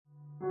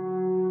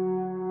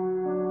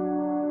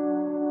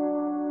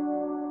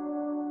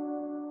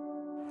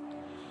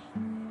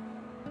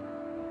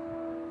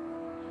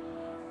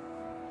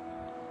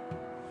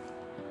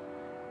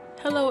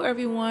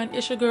everyone,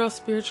 it's your girl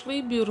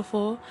Spiritually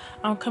Beautiful.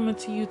 I'm coming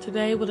to you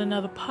today with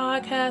another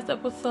podcast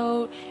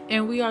episode,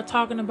 and we are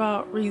talking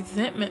about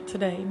resentment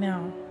today.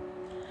 Now,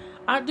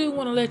 I do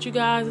want to let you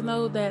guys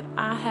know that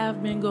I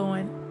have been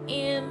going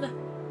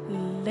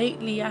in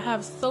lately. I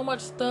have so much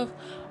stuff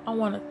I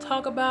want to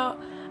talk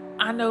about.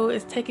 I know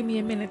it's taking me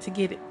a minute to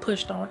get it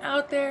pushed on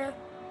out there,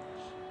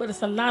 but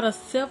it's a lot of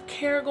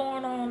self-care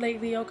going on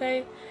lately,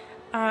 okay?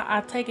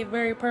 I take it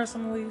very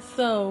personally,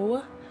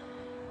 so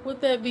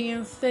with that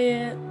being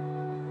said,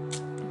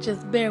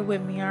 just bear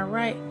with me,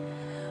 alright?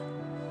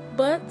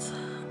 But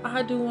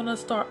I do want to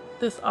start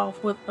this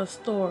off with a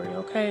story,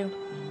 okay?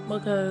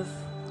 Because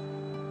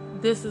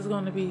this is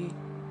going to be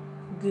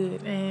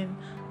good. And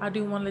I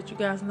do want to let you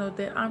guys know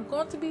that I'm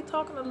going to be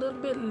talking a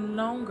little bit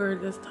longer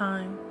this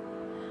time.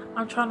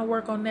 I'm trying to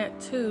work on that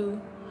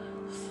too.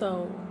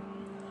 So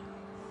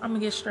I'm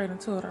going to get straight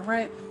into it,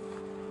 alright?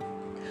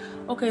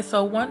 Okay,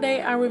 so one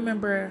day I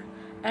remember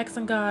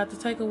asking God to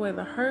take away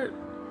the hurt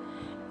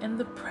and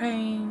the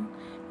pain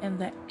and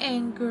the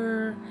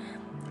anger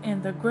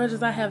and the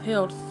grudges I have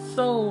held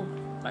so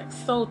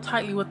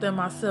tightly within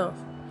myself,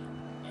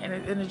 and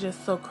it's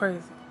just so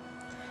crazy.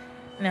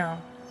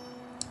 Now,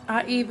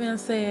 I even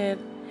said,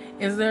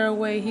 is there a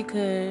way he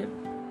could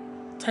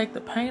take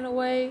the pain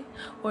away,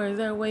 or is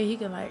there a way he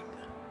could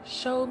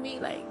show me,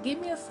 give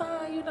me a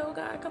sign,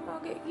 God, come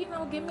on,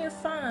 give me a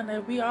sign.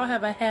 That we all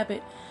have a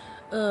habit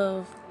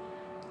of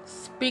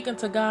speaking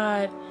to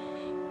God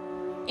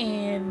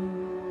and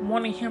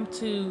wanting him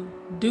to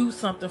do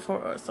something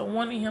for us, or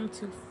wanting him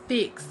to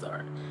fix,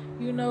 or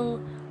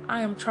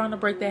I am trying to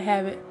break that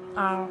habit.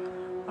 I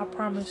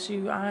promise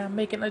you, I am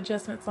making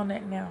adjustments on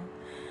that now.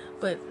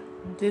 But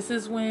this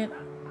is when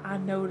I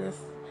noticed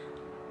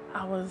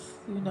I was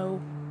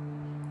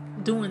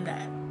doing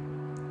that.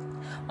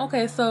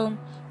 Okay, so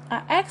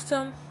I asked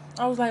him,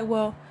 I was like,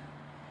 well,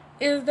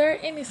 is there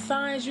any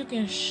signs you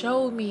can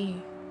show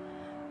me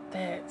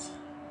that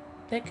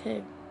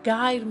could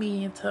guide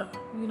me into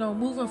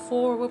moving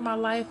forward with my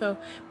life, or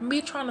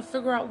me trying to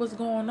figure out what's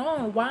going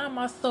on? Why am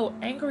I so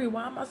angry?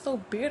 Why am I so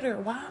bitter?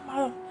 Why am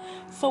I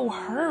so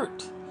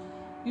hurt?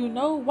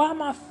 Why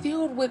am I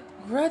filled with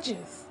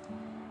grudges?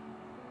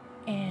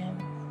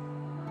 And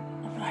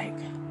I'm like,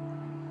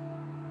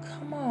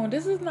 come on,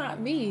 this is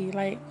not me.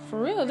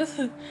 For real, this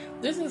is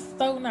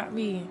so not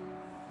me.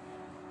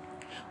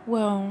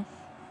 Well,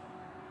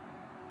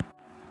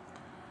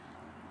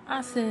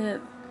 I said,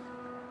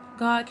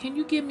 God, can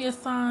you give me a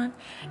sign,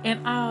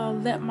 and I'll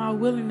let my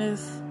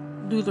willingness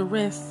do the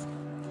rest.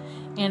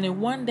 And in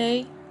one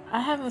day,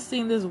 I haven't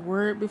seen this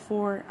word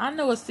before. I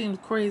know it seems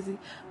crazy,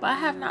 but I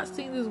have not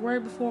seen this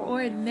word before,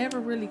 or it never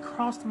really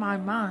crossed my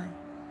mind.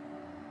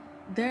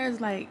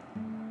 It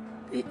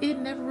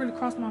never really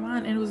crossed my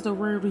mind, and it was the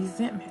word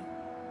resentment.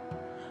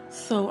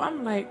 So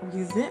I'm like,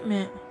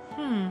 resentment?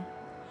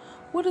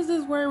 What is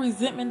this word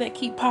resentment that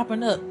keep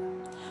popping up?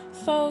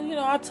 So,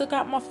 I took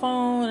out my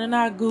phone and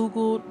I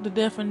Googled the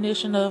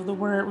definition of the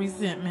word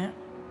resentment.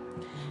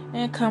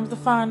 And it comes to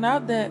find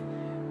out that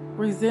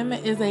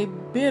resentment is a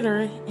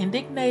bitter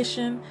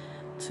indignation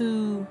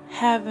to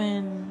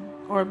having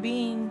or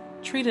being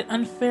treated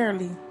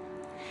unfairly.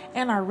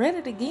 And I read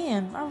it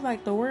again. I was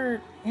like, the word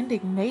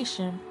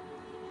indignation.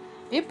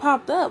 It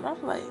popped up. I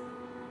was like,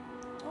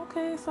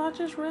 okay, so I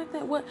just read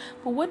that. But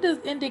what does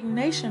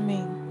indignation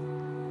mean?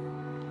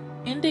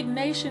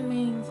 Indignation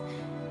means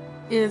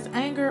is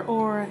anger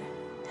or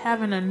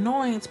having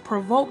annoyance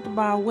provoked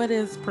by what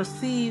is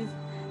perceived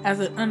as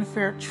an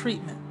unfair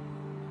treatment.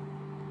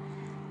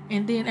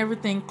 And then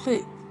everything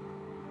clicked.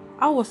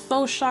 I was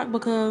so shocked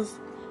because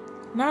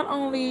not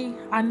only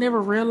I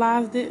never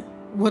realized it,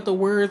 what the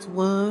words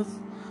was,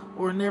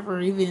 or never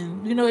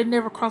even, it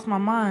never crossed my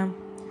mind,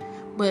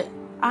 but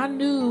I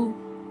knew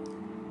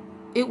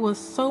it was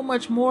so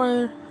much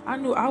more. I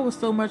knew I was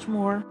so much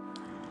more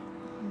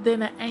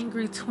than an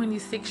angry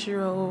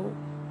 26-year-old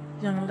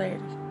young lady.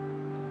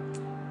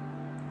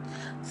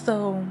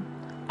 So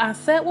I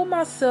sat with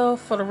myself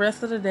for the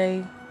rest of the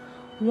day,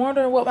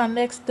 wondering what my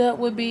next step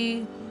would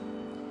be,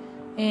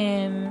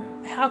 and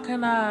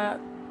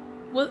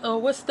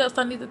what steps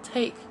I need to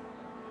take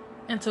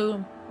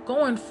into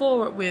going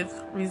forward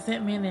with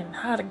resentment, and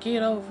how to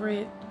get over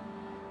it.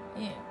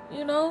 And,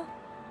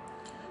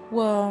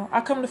 well,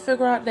 I come to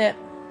figure out that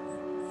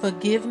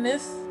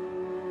forgiveness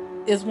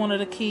is one of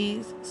the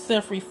keys,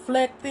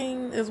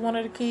 self-reflecting is one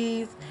of the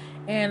keys,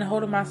 and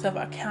holding myself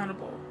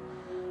accountable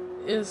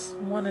is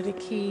one of the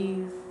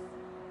keys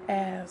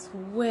as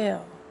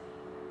well.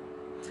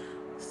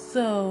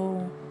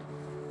 So,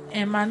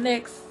 in my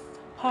next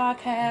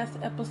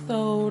podcast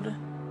episode,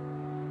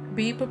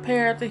 be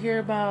prepared to hear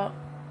about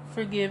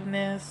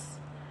forgiveness,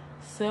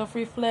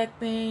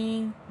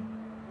 self-reflecting,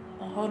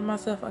 and holding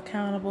myself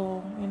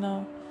accountable.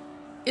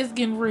 It's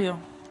getting real.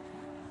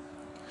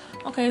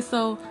 Okay,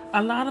 so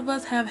a lot of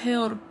us have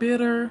held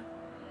bitterness,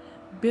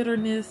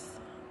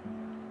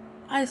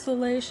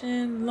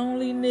 isolation,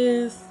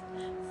 loneliness,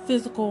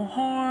 physical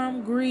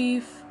harm,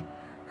 grief,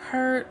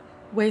 hurt,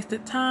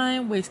 wasted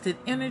time, wasted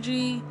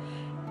energy,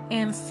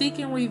 and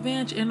seeking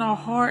revenge in our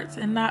hearts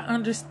and not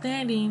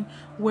understanding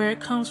where it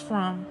comes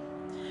from.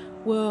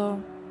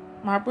 Well,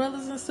 my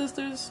brothers and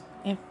sisters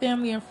and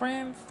family and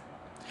friends,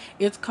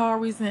 it's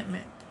called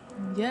resentment.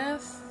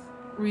 Yes,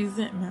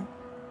 resentment.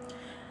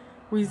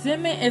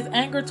 Resentment is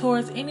anger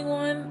towards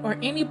anyone or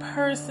any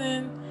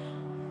person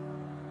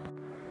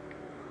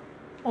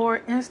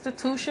or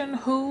institution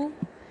who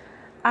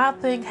I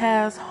think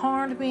has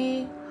harmed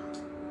me,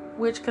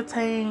 which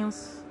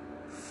contains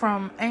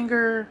from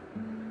anger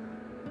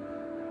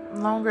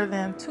longer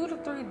than 2 to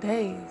 3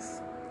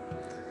 days.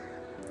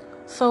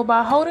 So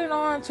by holding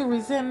on to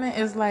resentment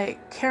is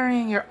like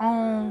carrying your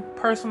own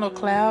personal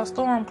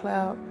storm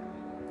cloud.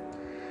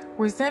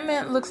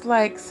 Resentment looks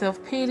like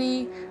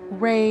self-pity,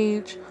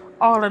 rage,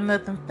 all or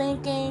nothing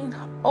thinking,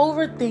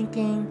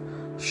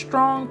 overthinking,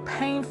 strong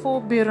painful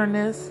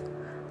bitterness,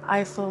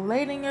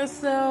 isolating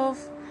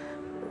yourself,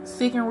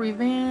 seeking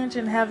revenge,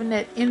 and having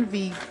that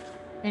envy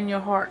in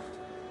your heart.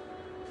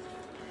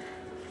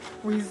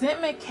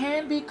 Resentment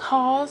can be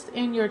caused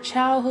in your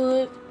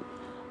childhood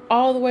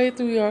all the way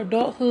through your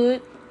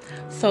adulthood.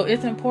 So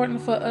it's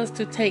important for us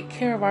to take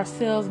care of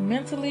ourselves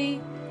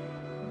mentally,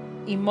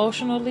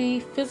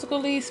 emotionally,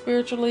 physically,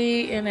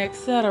 spiritually, and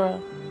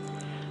etc.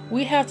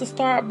 We have to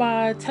start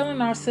by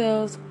telling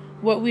ourselves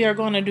what we are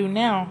going to do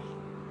now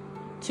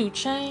to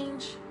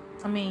change.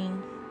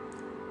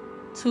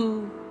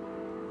 To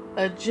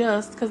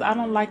adjust, because I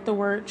don't like the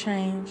word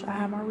change. I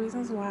have my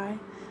reasons why,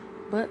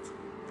 but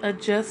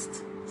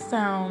adjust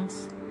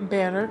sounds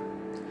better.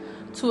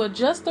 To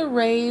adjust the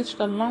rage,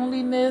 the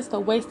loneliness, the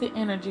wasted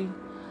energy.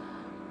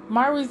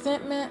 My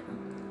resentment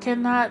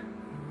cannot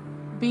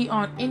be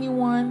on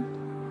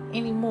anyone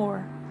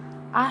anymore.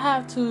 I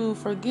have to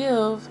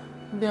forgive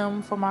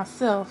them for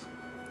myself.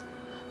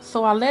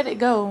 So I let it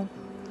go.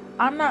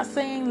 I'm not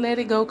saying let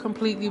it go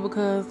completely,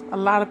 because a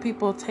lot of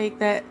people take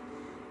that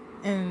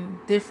in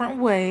different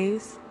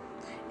ways,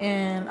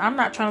 and I'm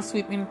not trying to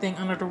sweep anything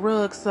under the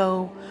rug.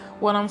 So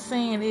what I'm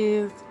saying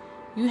is,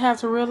 you have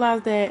to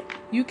realize that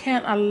you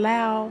can't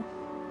allow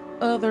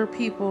other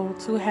people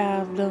to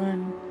have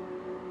done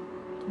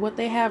what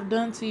they have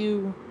done to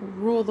you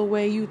rule the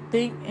way you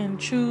think and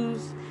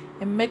choose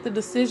and make the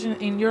decision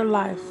in your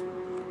life,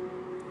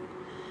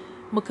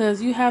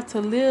 because you have to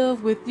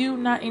live with you,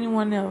 not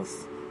anyone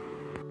else.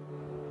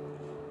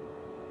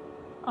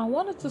 I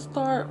wanted to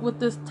start with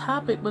this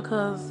topic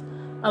because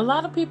a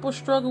lot of people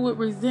struggle with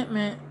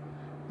resentment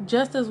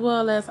just as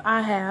well as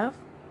I have.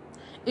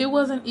 It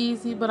wasn't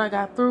easy, but I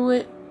got through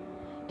it,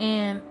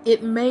 and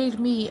it made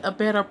me a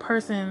better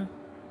person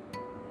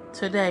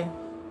today.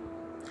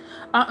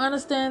 I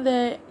understand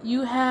that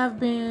you have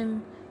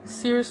been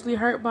seriously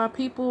hurt by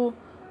people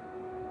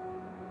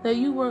that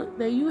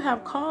you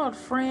have called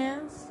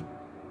friends,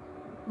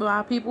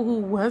 by people who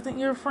wasn't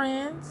your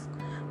friends,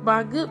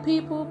 by good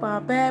people, by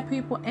bad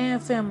people, and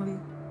family.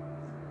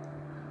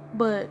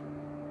 But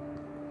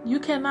you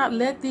cannot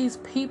let these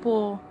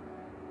people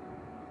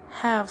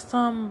have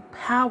some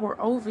power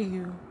over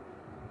you,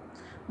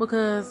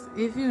 because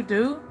if you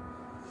do,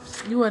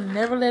 you will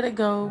never let it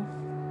go,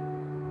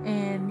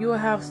 and you will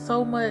have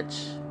so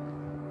much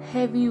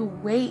heavy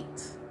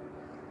weight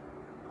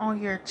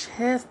on your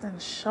chest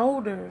and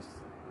shoulders.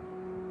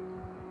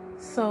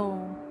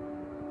 So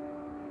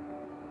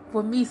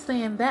for me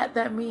saying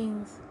that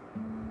means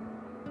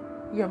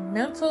your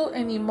mental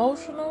and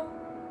emotional,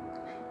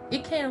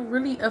 it can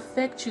really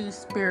affect you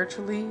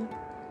spiritually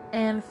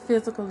and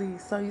physically.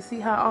 So you see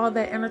how all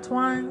that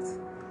intertwines?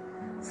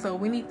 So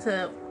we need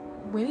to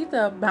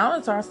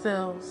balance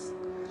ourselves.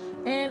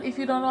 And if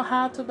you don't know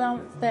how to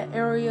balance that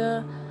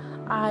area,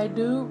 I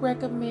do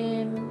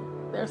recommend,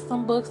 there's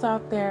some books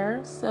out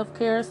there,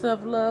 self-care,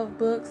 self-love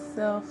books,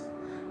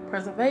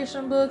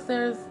 self-preservation books.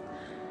 There's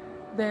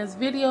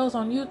videos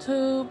on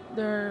YouTube.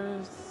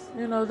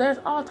 There's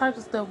all types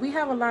of stuff. We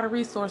have a lot of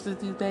resources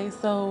these days,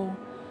 so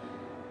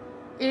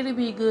it'd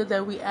be good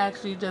that we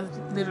actually just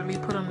literally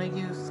put them to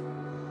use.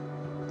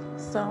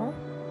 So,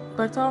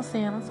 but y'all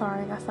saying, I'm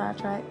sorry, I got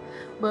sidetracked.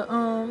 But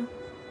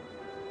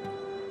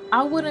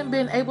I wouldn't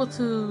been able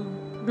to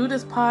do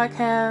this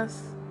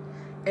podcast,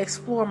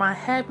 explore my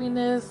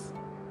happiness,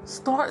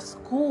 start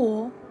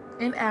school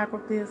in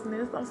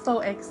agribusiness. I'm so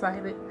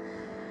excited.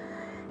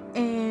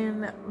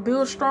 And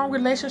build strong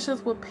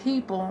relationships with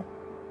people,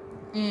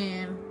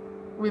 and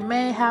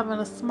remain having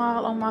a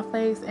smile on my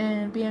face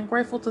and being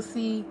grateful to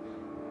see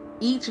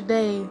each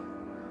day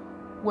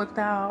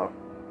without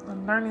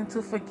learning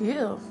to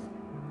forgive,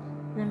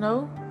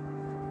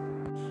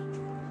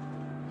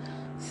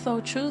 So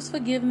choose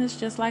forgiveness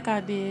just like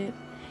I did,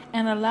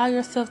 and allow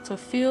yourself to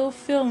feel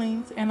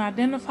feelings and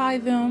identify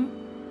them,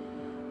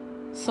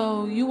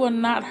 so you will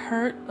not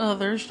hurt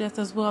others just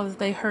as well as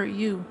they hurt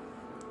you.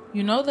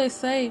 They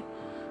say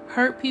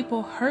hurt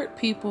people,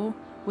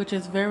 which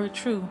is very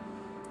true.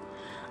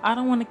 I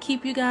don't want to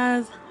keep you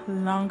guys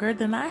longer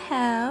than I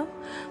have.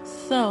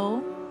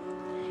 So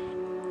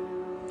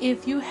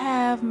if you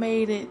have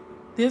made it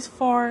this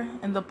far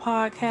in the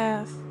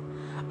podcast,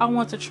 I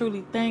want to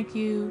truly thank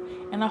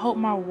you, and I hope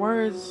my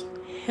words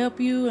help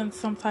you in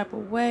some type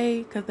of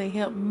way, because they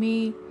help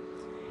me.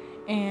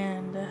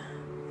 And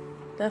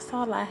that's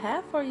all I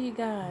have for you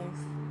guys.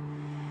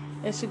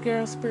 It's your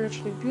girl,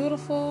 Spiritually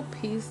Beautiful.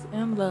 Peace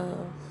and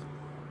love.